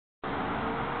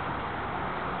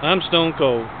I'm Stone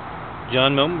Cold,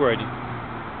 John Milton Brady,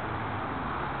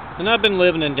 and I've been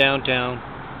living in downtown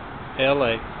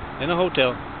LA in a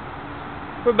hotel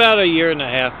for about a year and a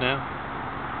half now.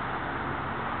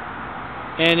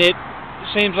 And it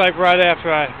seems like right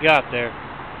after I got there,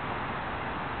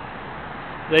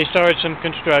 they started some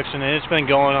construction, and it's been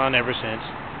going on ever since.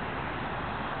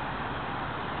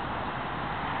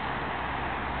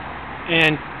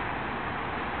 And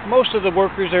most of the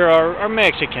workers there are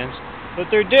Mexicans, but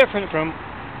they're different from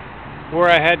where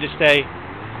I had to stay,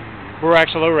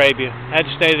 Baraxel, Arabia. I had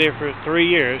to stay there for 3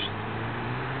 years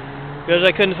because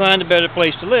I couldn't find a better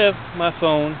place to live. My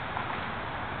phone,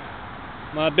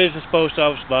 my business post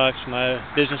office box, my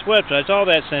business websites, all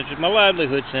that censored, my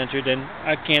livelihood censored, and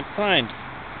I couldn't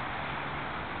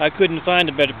find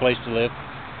a better place to live,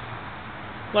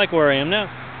 like where I am now.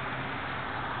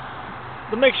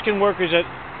 The Mexican workers at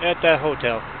that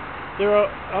hotel, they're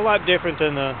a lot different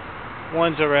than the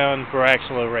ones around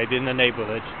Baraxel, Arabia, in the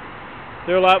neighborhoods.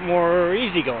 They're a lot more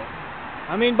easygoing.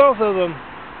 I mean, both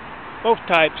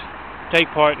types take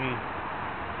part in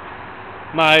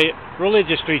my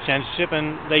religious street censorship,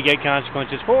 and they get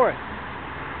consequences for it.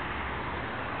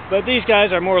 But these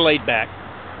guys are more laid back.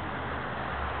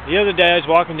 The other day I was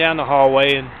walking down the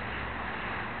hallway and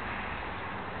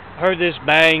heard this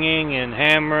banging and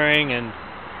hammering, and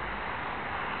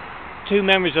two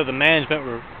members of the management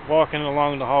were walking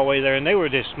along the hallway there, and they were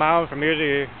just smiling from ear to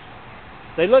ear.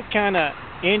 They look kind of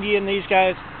Indian, these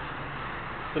guys.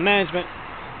 The management,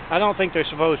 I don't think they're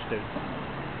supposed to.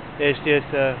 It's just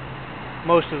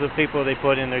most of the people they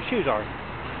put in their shoes are.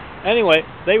 Anyway,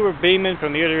 they were beaming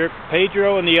from ear to ear.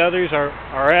 Pedro and the others are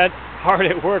hard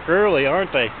at work early,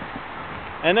 aren't they?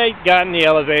 And they got in the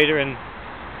elevator, and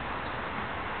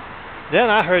then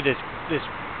I heard this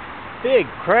big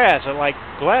crash of like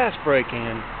glass breaking,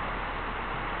 and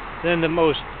then the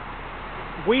most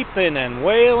weeping and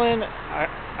wailing.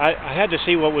 I had to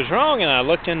see what was wrong, and I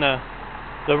looked in the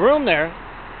room there,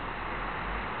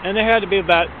 and there had to be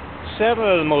about 7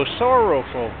 of the most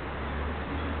sorrowful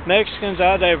Mexicans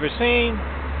I'd ever seen.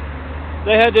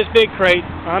 They had this big crate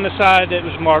on the side that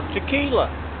was marked tequila,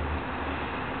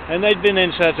 and they'd been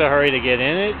in such a hurry to get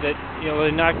in it that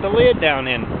they knocked the lid down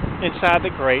inside the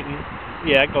crate, and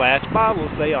yeah, glass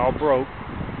bottles, they all broke.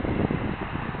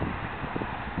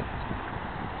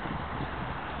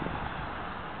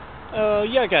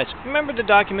 Yeah, guys, remember the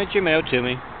document you mailed to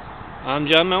me? I'm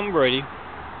John Milton Brady.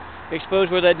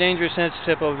 Expose where that dangerous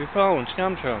censorship of your phones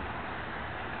comes from.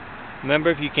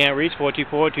 Remember, if you can't reach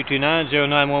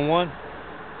 424-229-0911,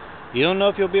 you don't know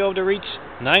if you'll be able to reach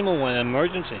 911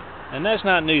 emergency. And that's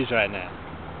not news right now.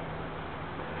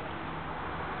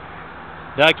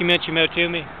 Document you mailed to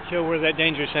me, show where that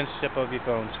dangerous censorship of your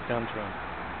phones comes from.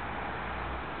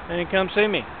 And come see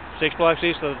me, 6 blocks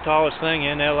east of the tallest thing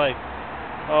in LA.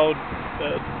 Oh,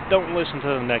 don't listen to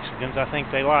the Mexicans. I think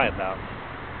they lie about it.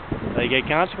 They get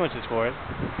consequences for it,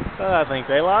 but I think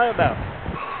they lie about it.